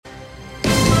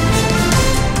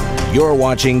You're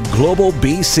watching Global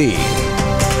BC.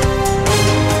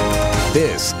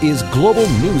 This is Global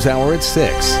News Hour at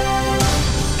 6.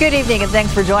 Good evening and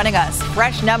thanks for joining us.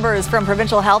 Fresh numbers from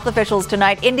provincial health officials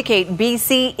tonight indicate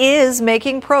BC is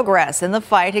making progress in the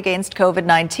fight against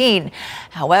COVID-19.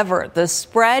 However, the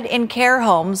spread in care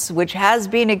homes, which has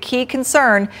been a key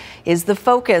concern, is the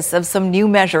focus of some new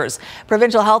measures.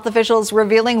 Provincial health officials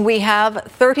revealing we have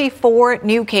 34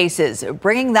 new cases,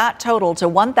 bringing that total to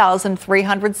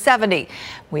 1,370.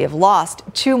 We have lost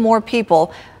 2 more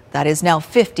people. That is now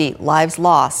 50 lives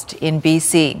lost in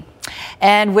BC.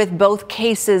 And with both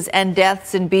cases and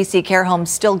deaths in BC care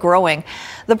homes still growing,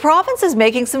 the province is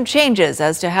making some changes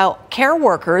as to how care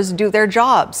workers do their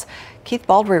jobs. Keith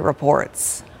Baldry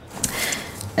reports.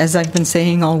 As I've been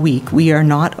saying all week, we are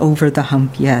not over the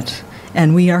hump yet,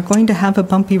 and we are going to have a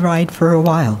bumpy ride for a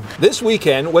while. This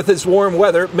weekend, with its warm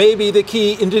weather, may be the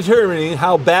key in determining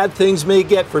how bad things may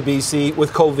get for BC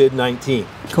with COVID-19.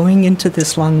 Going into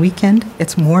this long weekend,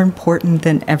 it's more important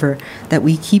than ever that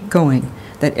we keep going,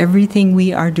 that everything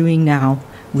we are doing now,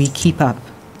 we keep up.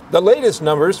 The latest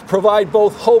numbers provide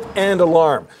both hope and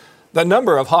alarm. The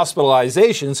number of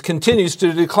hospitalizations continues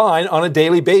to decline on a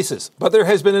daily basis, but there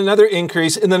has been another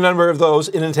increase in the number of those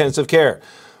in intensive care.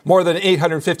 More than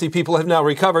 850 people have now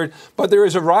recovered, but there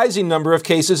is a rising number of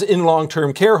cases in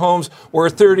long-term care homes where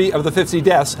 30 of the 50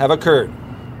 deaths have occurred.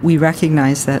 We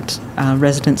recognize that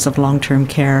residents of long-term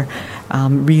care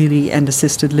really and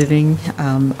assisted living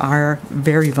are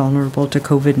very vulnerable to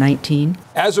COVID-19.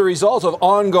 As a result of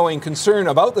ongoing concern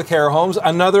about the care homes,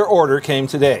 another order came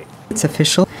today. It's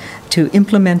official to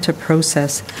implement a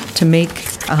process to make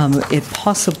it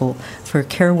possible for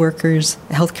care workers,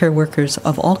 healthcare workers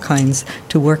of all kinds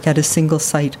to work at a single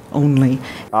site only.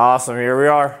 Awesome, here we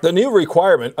are. The new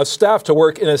requirement of staff to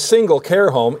work in a single care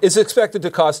home is expected to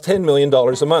cost $10 million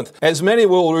a month, as many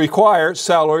will require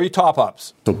salary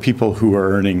top-ups. So people who are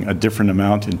earning a different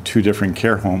amount in 2 different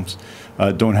care homes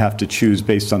don't have to choose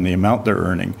based on the amount they're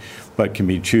earning, but can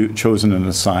be chosen and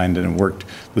assigned and worked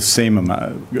the same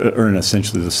amount, earn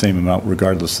essentially the same amount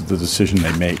regardless of the decision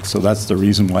they make. So that's the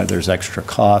reason why there's extra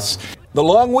costs. The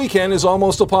long weekend is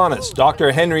almost upon us.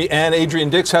 Dr. Henry and Adrian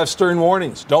Dix have stern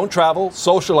warnings. Don't travel,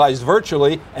 socialize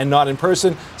virtually and not in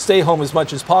person, stay home as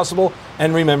much as possible,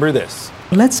 and remember this.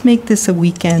 Let's make this a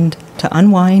weekend to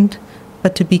unwind,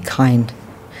 but to be kind.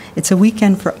 It's a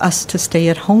weekend for us to stay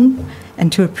at home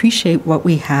and to appreciate what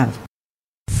we have.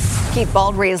 Keith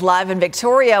Baldry is live in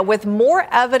Victoria with more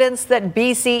evidence that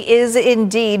BC is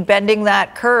indeed bending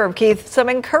that curve. Keith, some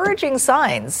encouraging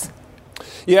signs.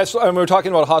 Yes, and we're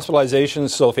talking about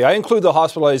hospitalizations, Sophie. I include the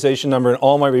hospitalization number in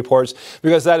all my reports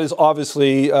because that is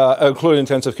obviously, including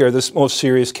intensive care, the most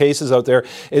serious cases out there.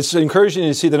 It's encouraging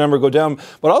to see the number go down.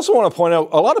 But I also want to point out,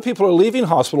 a lot of people are leaving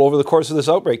hospital over the course of this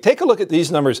outbreak. Take a look at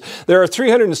these numbers. There are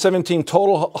 317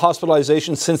 total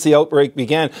hospitalizations since the outbreak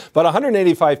began, but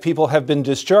 185 people have been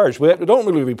discharged. We don't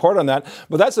really report on that,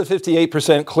 but that's a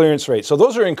 58% clearance rate. So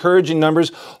those are encouraging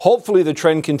numbers. Hopefully the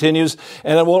trend continues,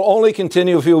 and it will only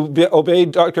continue if you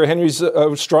obey Dr. Henry's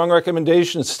strong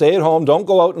recommendations. Stay at home, don't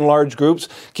go out in large groups,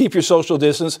 keep your social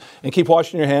distance, and keep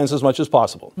washing your hands as much as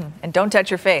possible. And don't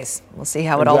touch your face. We'll see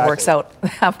how it all works out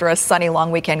after a sunny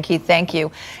long weekend. Keith, thank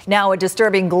you. Now a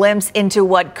disturbing glimpse into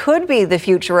what could be the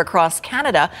future across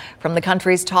Canada from the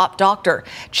country's top doctor.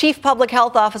 Chief Public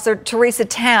Health Officer Theresa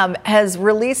Tam has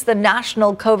released the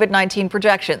national COVID-19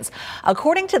 projections.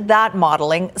 According to that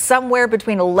modeling, somewhere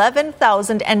between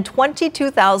 11,000 and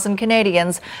 22,000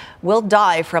 Canadians will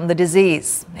die from the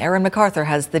disease. Aaron MacArthur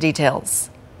has the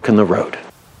details. On the road.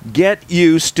 Get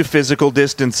used to physical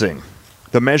distancing.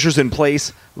 The measures in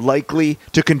place likely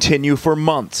to continue for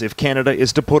months if Canada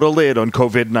is to put a lid on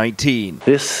COVID-19.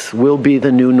 This will be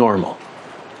the new normal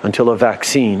until a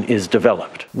vaccine is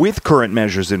developed. With current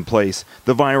measures in place,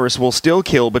 the virus will still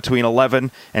kill between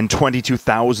 11 and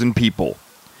 22,000 people.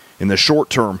 In the short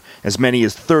term, as many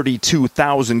as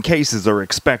 32,000 cases are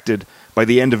expected by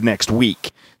the end of next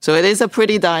week. So it is a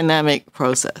pretty dynamic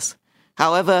process.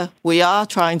 However, we are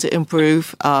trying to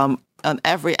improve on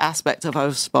every aspect of our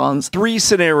response. 3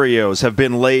 scenarios have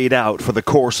been laid out for the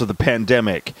course of the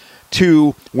pandemic.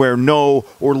 2 where no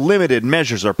or limited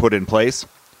measures are put in place.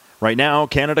 Right now,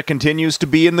 Canada continues to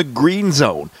be in the green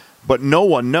zone, but no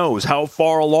one knows how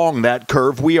far along that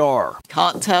curve we are.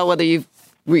 Can't tell whether you've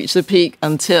reached the peak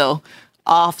until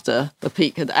after the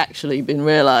peak had actually been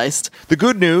realized. The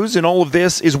good news in all of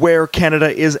this is where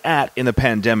Canada is at in the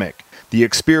pandemic. The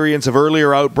experience of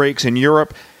earlier outbreaks in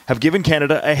Europe have given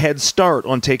Canada a head start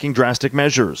on taking drastic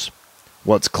measures.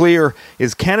 What's clear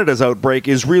is Canada's outbreak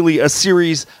is really a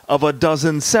series of a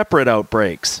dozen separate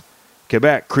outbreaks,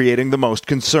 Quebec creating the most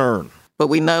concern. but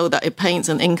we know that it paints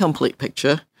an incomplete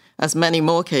picture, as many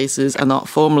more cases are not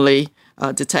formally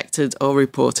detected or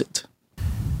reported.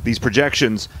 These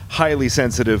projections highly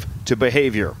sensitive to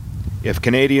behavior. If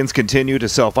Canadians continue to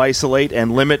self-isolate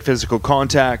and limit physical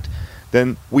contact,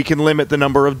 then we can limit the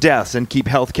number of deaths and keep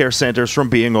healthcare centers from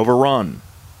being overrun.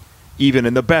 Even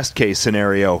in the best case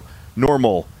scenario,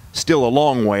 normal still a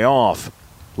long way off,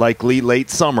 likely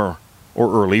late summer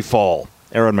or early fall.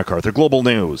 Aaron MacArthur, Global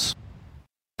News.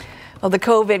 Well, the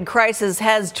COVID crisis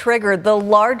has triggered the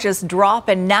largest drop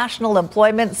in national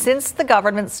employment since the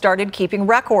government started keeping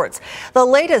records. The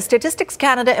latest Statistics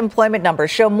Canada employment numbers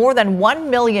show more than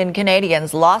 1 million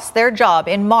Canadians lost their job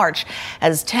in March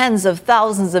as tens of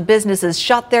thousands of businesses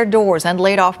shut their doors and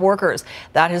laid off workers.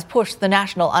 That has pushed the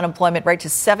national unemployment rate to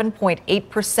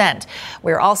 7.8%.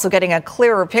 We're also getting a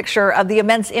clearer picture of the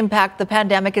immense impact the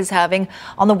pandemic is having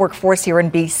on the workforce here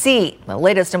in BC. The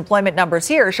latest employment numbers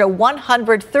here show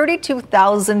 132,000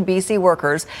 BC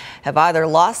workers have either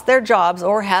lost their jobs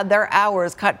or had their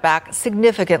hours cut back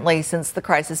significantly since the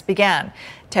crisis began.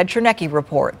 Ted Chernecki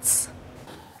reports.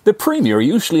 The Premier,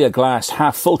 usually a glass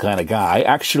half full kind of guy,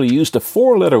 actually used a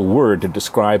 4-letter word to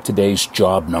describe today's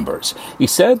job numbers. He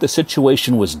said the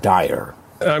situation was dire.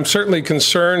 I'm certainly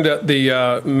concerned at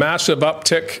the massive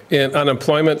uptick in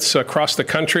unemployment across the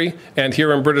country and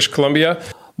here in British Columbia.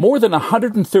 More than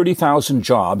 130,000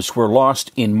 jobs were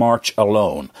lost in March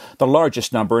alone, the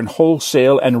largest number in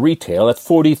wholesale and retail at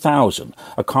 40,000,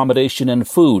 accommodation and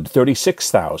food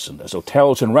 36,000, as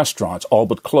hotels and restaurants all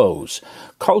but close.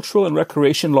 Cultural and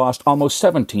recreation lost almost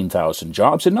 17,000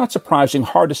 jobs, and not surprising,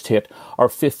 hardest hit are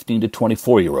 15 to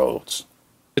 24-year-olds.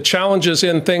 The challenges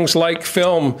in things like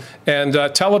film and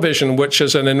television, which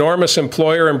is an enormous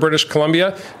employer in British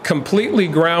Columbia, completely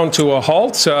ground to a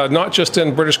halt, not just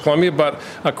in British Columbia, but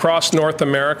across North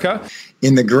America.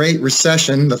 In the Great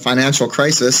Recession, the financial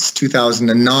crisis,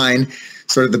 2009,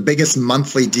 sort of the biggest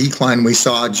monthly decline we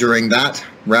saw during that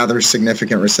rather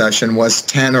significant recession was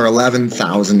 10 or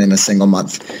 11,000 in a single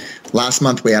month. Last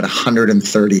month, we had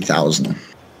 130,000.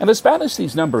 And as bad as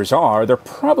these numbers are, they're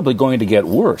probably going to get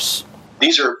worse.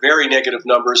 These are very negative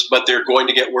numbers, but they're going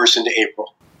to get worse into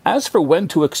April. As for when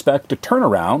to expect a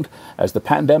turnaround, as the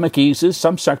pandemic eases,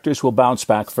 some sectors will bounce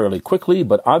back fairly quickly,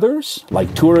 but others,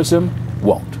 like tourism,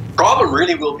 won't. Problem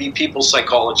really will be people's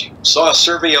psychology. Saw a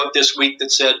survey out this week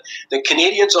that said that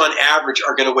Canadians on average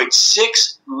are going to wait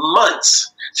 6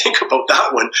 months, think about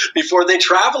that one, before they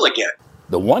travel again.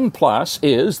 The one plus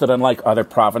is that unlike other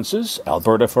provinces,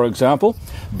 Alberta for example,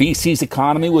 BC's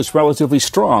economy was relatively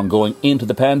strong going into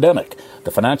the pandemic.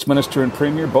 The finance minister and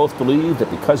premier both believe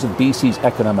that because of BC's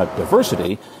economic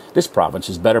diversity, this province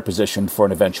is better positioned for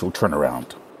an eventual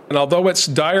turnaround. And although it's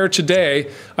dire today,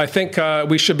 I think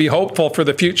we should be hopeful for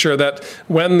the future that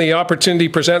when the opportunity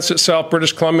presents itself,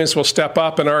 British Columbians will step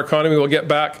up and our economy will get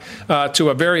back to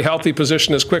a very healthy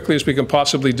position as quickly as we can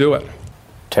possibly do it.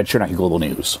 Ted Chernecki, Global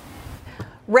News.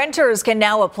 Renters can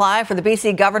now apply for the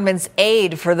BC government's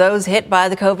aid for those hit by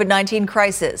the COVID-19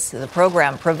 crisis. The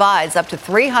program provides up to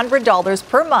 $300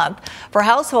 per month for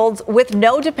households with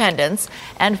no dependents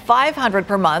and $500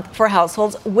 per month for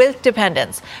households with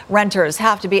dependents. Renters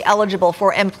have to be eligible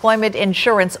for employment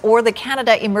insurance or the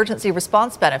Canada Emergency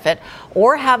Response Benefit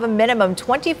or have a minimum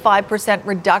 25%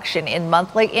 reduction in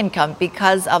monthly income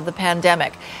because of the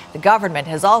pandemic. The government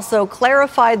has also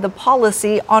clarified the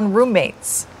policy on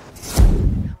roommates.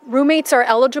 Roommates are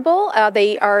eligible.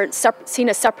 They are seen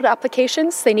as separate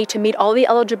applications. They need to meet all the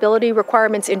eligibility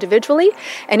requirements individually,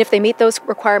 and if they meet those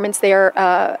requirements, they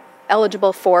are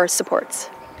eligible for supports.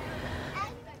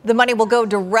 The money will go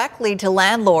directly to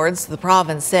landlords, the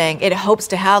province saying it hopes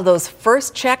to have those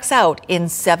first checks out in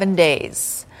 7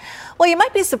 days. Well, you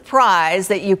might be surprised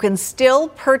that you can still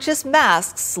purchase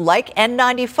masks like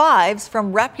N95s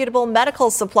from reputable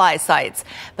medical supply sites.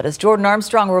 But as Jordan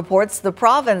Armstrong reports, the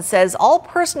province says all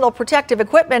personal protective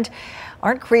equipment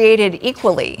aren't created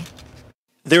equally.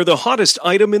 They're the hottest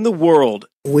item in the world.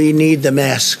 We need the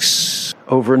masks.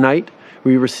 Overnight,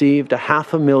 we received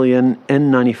 500,000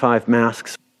 N95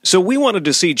 masks. So we wanted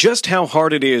to see just how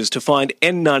hard it is to find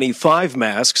N95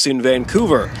 masks in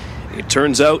Vancouver. It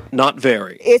turns out not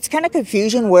very. It's kind of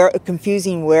confusing where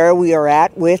we are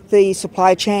at with the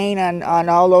supply chain and on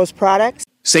all those products.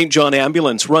 St. John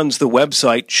Ambulance runs the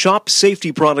website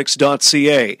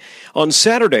shopsafetyproducts.ca. On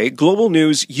Saturday, Global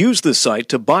News used the site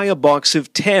to buy a box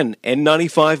of 10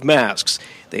 N95 masks.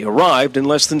 They arrived in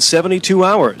less than 72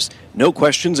 hours. No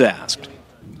questions asked.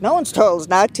 No one's told us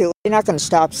not to. You're not going to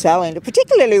stop selling,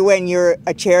 particularly when you're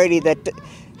a charity that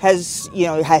has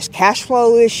cash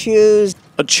flow issues.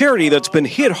 a charity that's been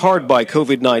hit hard by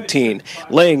COVID-19,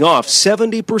 laying off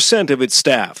 70% of its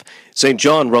staff. St.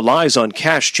 John relies on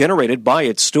cash generated by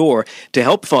its store to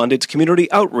help fund its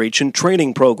community outreach and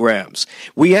training programs.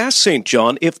 We asked St.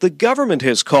 John if the government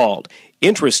has called,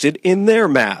 interested in their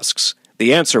masks.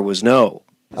 The answer was no.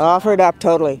 Offer it up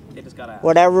totally.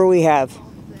 Whatever we have,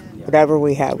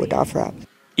 we'd offer up.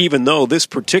 Even though this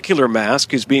particular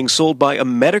mask is being sold by a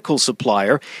medical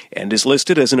supplier and is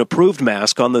listed as an approved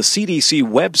mask on the CDC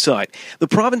website, the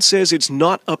province says it's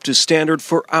not up to standard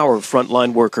for our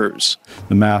frontline workers.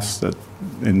 The masks that,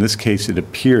 in this case, it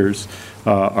appears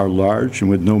are large and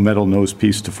with no metal nose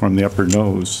piece to form the upper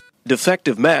nose.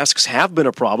 Defective masks have been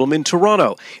a problem in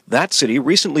Toronto. That city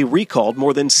recently recalled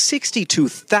more than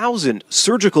 62,000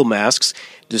 surgical masks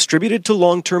distributed to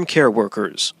long-term care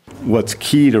workers. What's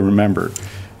key to remember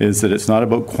is that it's not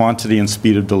about quantity and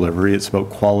speed of delivery, it's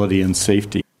about quality and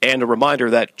safety. And a reminder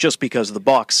that just because the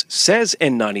box says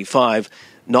N95,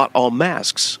 not all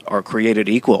masks are created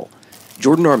equal.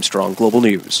 Jordan Armstrong, Global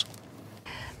News.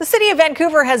 The City of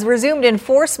Vancouver has resumed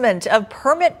enforcement of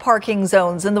permit parking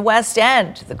zones in the West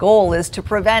End. The goal is to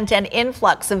prevent an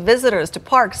influx of visitors to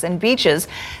parks and beaches,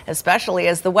 especially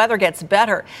as the weather gets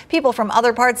better. People from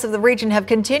other parts of the region have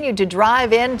continued to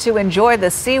drive in to enjoy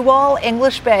the Seawall,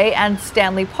 English Bay and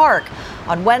Stanley Park.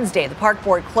 On Wednesday, the Park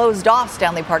Board closed off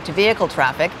Stanley Park to vehicle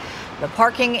traffic. The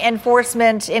parking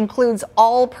enforcement includes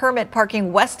all permit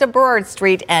parking west of Burrard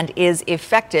Street and is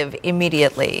effective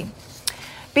immediately.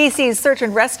 BC's search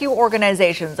and rescue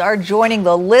organizations are joining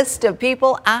the list of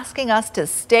people asking us to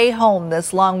stay home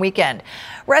this long weekend.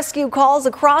 Rescue calls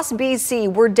across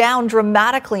BC were down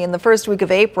dramatically in the first week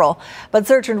of April, but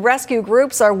search and rescue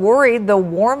groups are worried the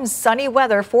warm, sunny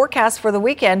weather forecast for the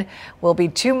weekend will be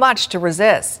too much to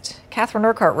resist. Catherine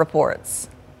Urquhart reports.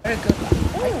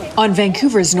 On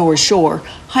Vancouver's North Shore,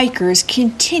 hikers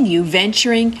continue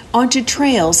venturing onto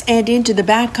trails and into the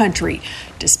backcountry,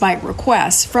 despite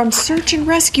requests from search and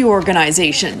rescue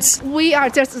organizations. We are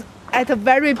just at the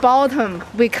very bottom.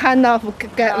 We kind of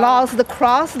get lost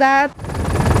across that.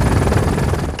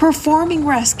 Performing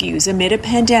rescues amid a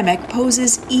pandemic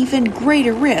poses even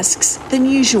greater risks than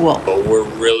usual. We're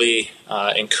really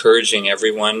encouraging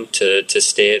everyone to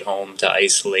stay at home, to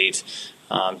isolate,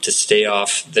 to stay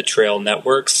off the trail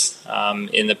networks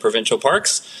in the provincial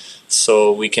parks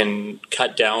so we can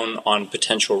cut down on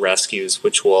potential rescues,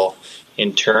 which will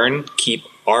in turn keep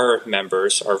our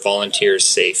members, our volunteers,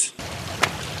 safe.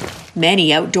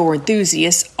 Many outdoor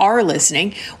enthusiasts are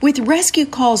listening, with rescue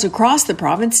calls across the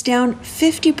province down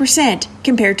 50%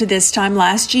 compared to this time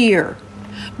last year.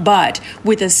 But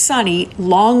with a sunny,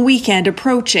 long weekend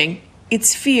approaching,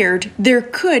 it's feared there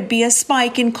could be a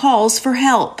spike in calls for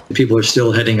help. People are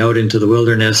still heading out into the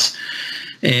wilderness,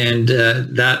 and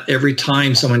that every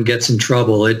time someone gets in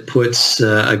trouble, it puts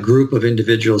a group of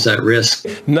individuals at risk.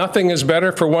 Nothing is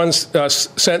better for one's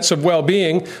sense of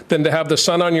well-being than to have the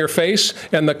sun on your face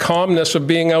and the calmness of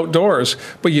being outdoors.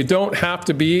 But you don't have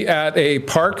to be at a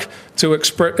park to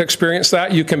experience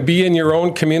that. You can be in your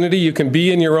own community. You can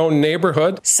be in your own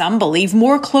neighborhood. Some believe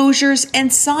more closures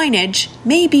and signage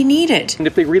may be needed. And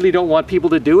if they really don't want people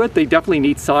to do it, they definitely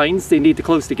need signs. They need to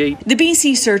close the gate. The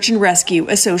BC Search and Rescue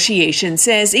Association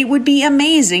says it would be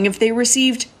amazing if they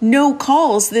received no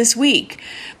calls this week.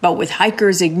 But with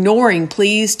hikers ignoring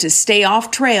pleas to stay off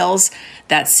trails,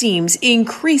 that seems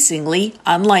increasingly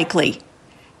unlikely.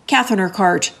 Catherine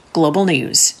Urquhart, Global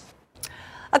News.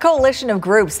 A coalition of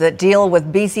groups that deal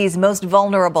with BC's most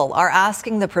vulnerable are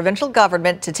asking the provincial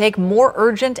government to take more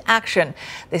urgent action.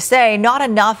 They say not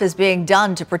enough is being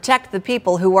done to protect the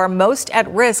people who are most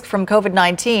at risk from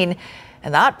COVID-19,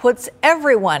 and that puts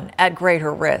everyone at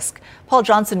greater risk. Paul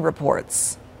Johnson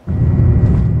reports.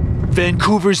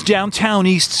 Vancouver's downtown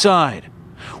east side,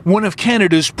 one of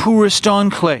Canada's poorest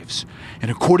enclaves. And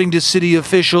according to city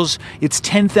officials, its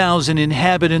 10,000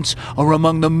 inhabitants are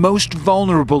among the most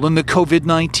vulnerable in the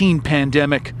COVID-19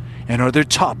 pandemic and are their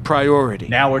top priority.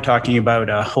 Now we're talking about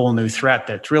a whole new threat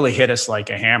that's really hit us like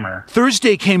a hammer.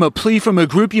 Thursday came a plea from a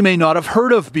group you may not have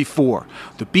heard of before,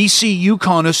 the BC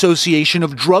Yukon Association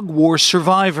of Drug War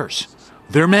Survivors.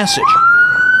 Their message: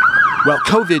 while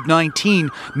COVID-19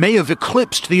 may have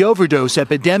eclipsed the overdose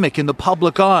epidemic in the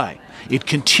public eye, it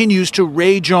continues to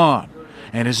rage on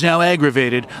and is now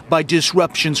aggravated by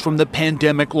disruptions from the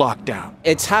pandemic lockdown.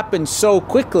 It's happened so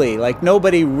quickly, like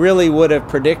nobody really would have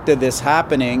predicted this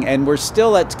happening, and we're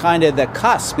still at kind of the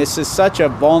cusp. This is such a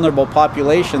vulnerable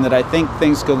population that I think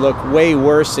things could look way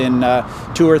worse in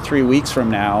 2 or 3 weeks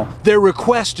from now. Their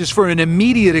request is for an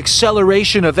immediate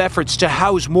acceleration of efforts to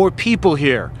house more people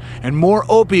here and more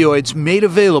opioids made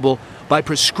available by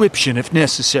prescription if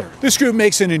necessary. This group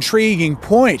makes an intriguing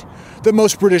point that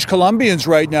most British Columbians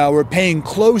right now are paying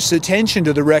close attention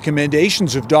to the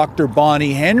recommendations of Dr.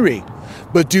 Bonnie Henry.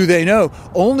 But do they know?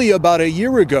 Only about a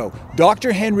year ago,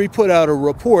 Dr. Henry put out a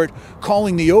report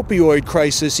calling the opioid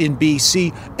crisis in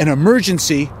BC an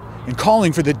emergency and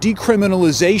calling for the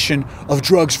decriminalization of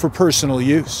drugs for personal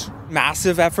use.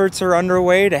 Massive efforts are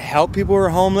underway to help people who are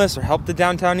homeless or help the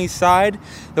downtown east side.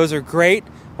 Those are great.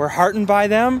 We're heartened by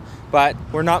them, but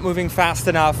we're not moving fast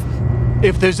enough.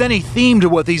 If there's any theme to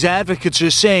what these advocates are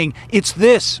saying, it's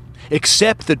this.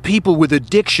 Accept that people with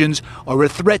addictions are a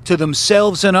threat to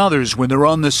themselves and others when they're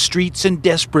on the streets and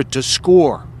desperate to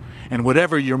score. And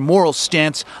whatever your moral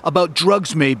stance about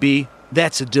drugs may be,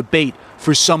 that's a debate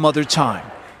for some other time.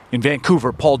 In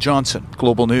Vancouver, Paul Johnson,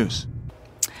 Global News.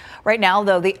 Right now,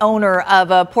 though, the owner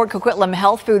of a Port Coquitlam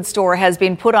health food store has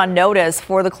been put on notice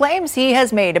for the claims he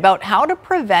has made about how to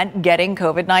prevent getting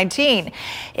COVID-19.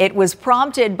 It was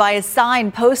prompted by a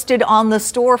sign posted on the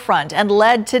storefront and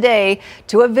led today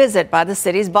to a visit by the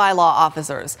city's bylaw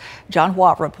officers. John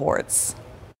Hua reports.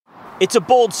 It's a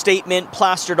bold statement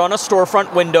plastered on a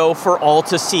storefront window for all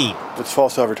to see. If it's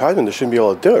false advertisement, they shouldn't be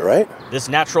able to do it, right? This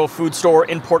natural food store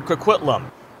in Port Coquitlam,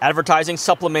 advertising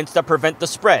supplements that prevent the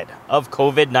spread of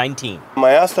COVID-19. I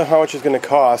asked him how much it's going to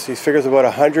cost. He figures about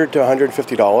 $100 to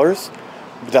 $150.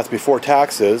 But that's before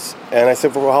taxes. And I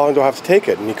said, well, how long do I have to take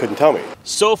it? And he couldn't tell me.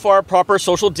 So far, proper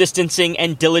social distancing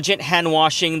and diligent hand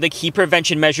washing, the key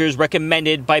prevention measures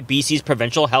recommended by BC's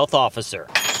provincial health officer.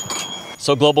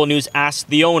 So Global News asked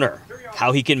the owner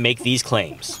how he can make these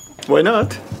claims. Why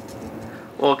not?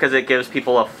 Well, because it gives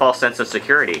people a false sense of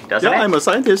security, doesn't it? Yeah, I'm a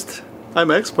scientist. I'm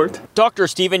an expert. Dr.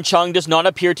 Stephen Chung does not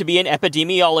appear to be an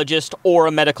epidemiologist or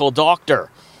a medical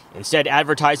doctor, instead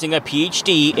advertising a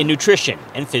PhD in nutrition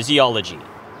and physiology.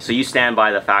 So you stand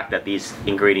by the fact that these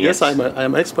ingredients... Yes, I'm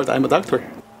an expert. I'm a doctor.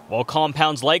 While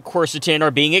compounds like quercetin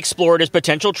are being explored as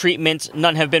potential treatments,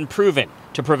 none have been proven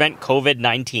to prevent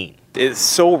COVID-19. It's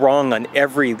so wrong on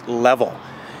every level.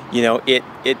 You know, it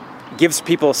gives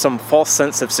people some false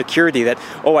sense of security that,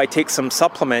 oh, I take some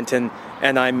supplement and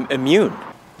I'm immune.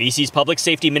 BC's public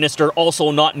safety minister also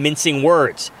not mincing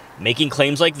words. Making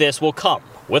claims like this will come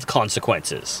with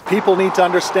consequences. People need to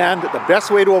understand that the best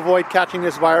way to avoid catching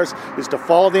this virus is to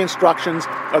follow the instructions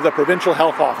of the provincial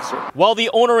health officer. While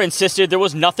the owner insisted there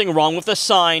was nothing wrong with the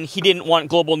sign, he didn't want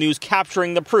Global News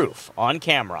capturing the proof on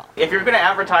camera. If you're going to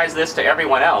advertise this to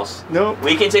everyone else, no,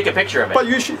 we can take a picture of it. But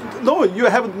you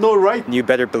have no right. You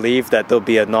better believe that there'll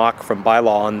be a knock from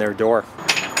bylaw on their door.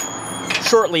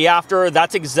 Shortly after,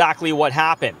 that's exactly what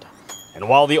happened. And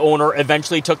while the owner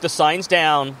eventually took the signs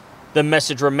down, the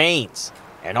message remains,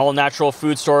 and all natural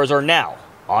food stores are now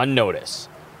on notice.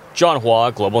 John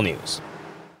Hua, Global News.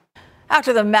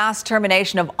 After the mass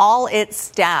termination of all its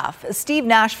staff, Steve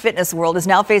Nash Fitness World is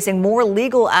now facing more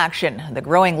legal action. The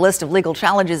growing list of legal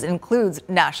challenges includes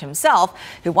Nash himself,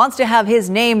 who wants to have his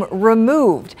name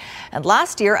removed. And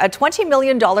last year, a $20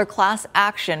 million class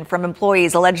action from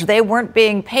employees alleged they weren't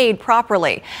being paid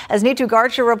properly. As Neetu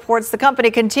Garcha reports, the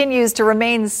company continues to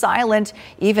remain silent,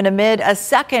 even amid a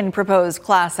second proposed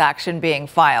class action being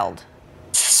filed.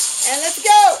 And let's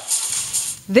go!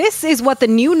 This is what the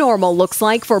new normal looks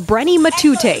like for Brenny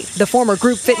Matute. The former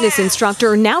group fitness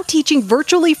instructor, now teaching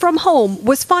virtually from home,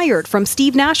 was fired from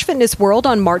Steve Nash Fitness World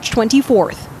on March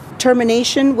 24th.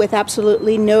 Termination with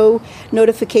absolutely no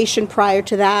notification prior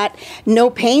to that, no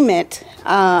payment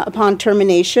upon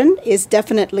termination is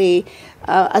definitely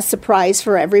a surprise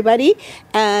for everybody,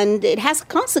 and it has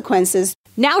consequences.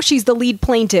 Now she's the lead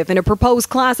plaintiff in a proposed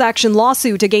class action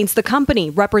lawsuit against the company,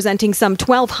 representing some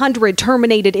 1,200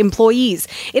 terminated employees.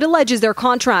 It alleges their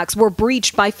contracts were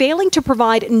breached by failing to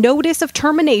provide notice of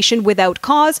termination without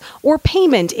cause or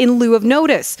payment in lieu of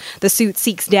notice. The suit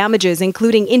seeks damages,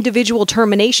 including individual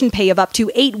termination pay of up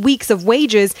to 8 weeks of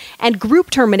wages and group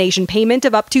termination payment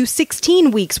of up to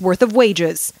 16 weeks worth of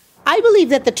wages. I believe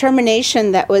that the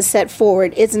termination that was set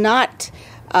forward is not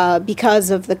because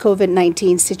of the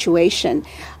COVID-19 situation.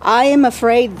 I am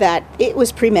afraid that it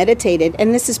was premeditated,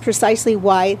 and this is precisely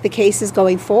why the case is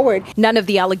going forward. None of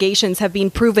the allegations have been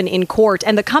proven in court,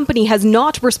 and the company has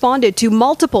not responded to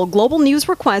multiple Global News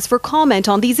requests for comment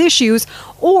on these issues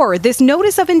or this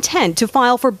notice of intent to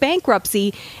file for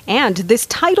bankruptcy and this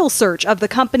title search of the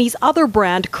company's other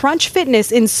brand, Crunch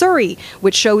Fitness in Surrey,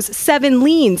 which shows 7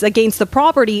 liens against the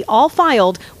property, all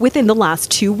filed within the last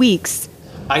 2 weeks.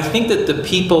 I think that the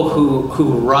people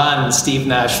who run Steve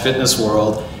Nash Fitness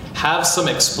World have some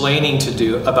explaining to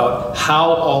do about how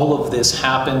all of this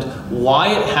happened, why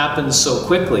it happened so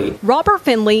quickly. Robert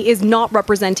Finley is not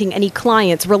representing any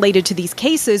clients related to these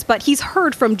cases, but he's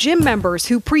heard from gym members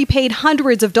who prepaid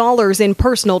hundreds of dollars in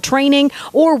personal training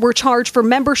or were charged for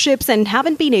memberships and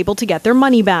haven't been able to get their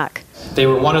money back. They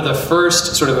were one of the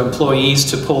first sort of employees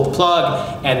to pull the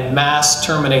plug and mass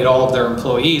terminate all of their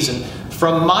employees. And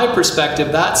from my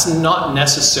perspective, that's not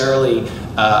necessarily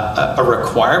a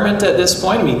requirement at this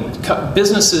point. I mean,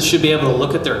 businesses should be able to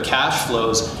look at their cash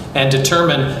flows and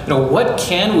determine, what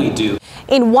can we do?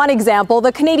 In one example,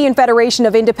 the Canadian Federation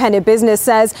of Independent Business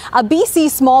says a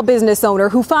BC small business owner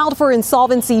who filed for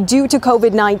insolvency due to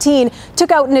COVID-19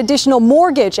 took out an additional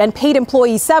mortgage and paid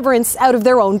employee severance out of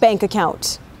their own bank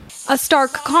account. A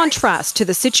stark contrast to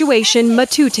the situation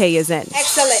Matute is in.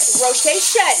 Excellent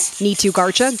rotation. Neetu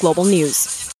Garcha, Global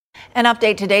News. An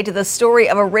update today to the story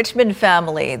of a Richmond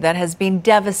family that has been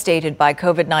devastated by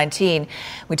COVID-19.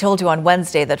 We told you on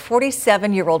Wednesday that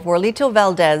 47-year-old Warlito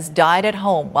Valdez died at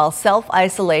home while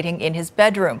self-isolating in his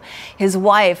bedroom. His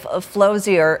wife,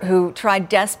 Flozier, who tried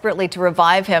desperately to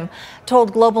revive him,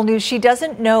 told Global News she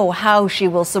doesn't know how she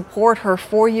will support her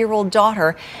 4-year-old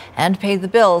daughter and pay the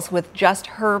bills with just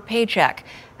her paycheck.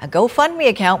 A GoFundMe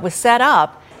account was set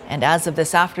up, and as of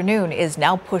this afternoon is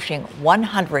now pushing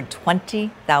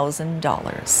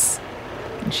 $120,000.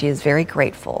 And she is very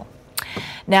grateful.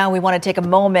 Now we want to take a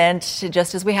moment,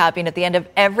 just as we have been at the end of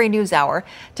every news hour,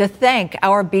 to thank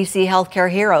our BC Healthcare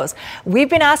Heroes. We've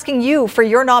been asking you for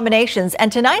your nominations,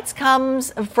 and tonight's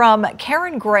comes from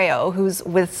Karen Grayo, who's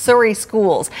with Surrey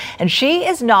Schools, and she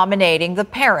is nominating the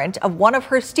parent of one of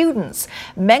her students.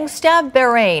 Mengstab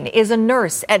Bahrain is a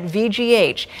nurse at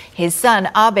VGH. His son,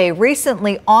 Abe,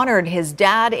 recently honored his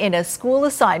dad in a school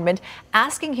assignment,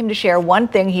 asking him to share one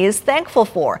thing he is thankful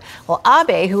for. Well,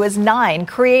 Abe, who is 9,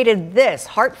 created this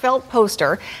heartfelt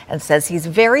poster and says he's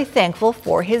very thankful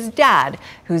for his dad,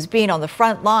 who's been on the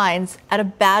front lines at a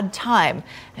bad time.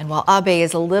 And while Abe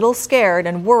is a little scared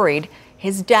and worried,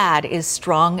 his dad is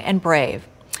strong and brave.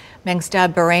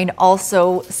 Mengstab Bahrain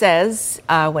also says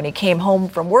when he came home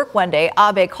from work one day,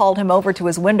 Abe called him over to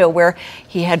his window where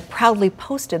he had proudly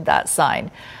posted that sign.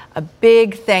 A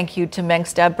big thank you to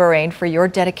Mengstab Bahrain for your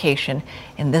dedication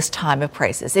in this time of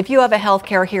crisis. If you have a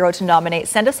healthcare hero to nominate,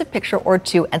 send us a picture or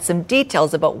two and some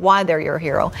details about why they're your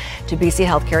hero to BC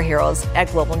Healthcare Heroes at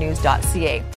globalnews.ca.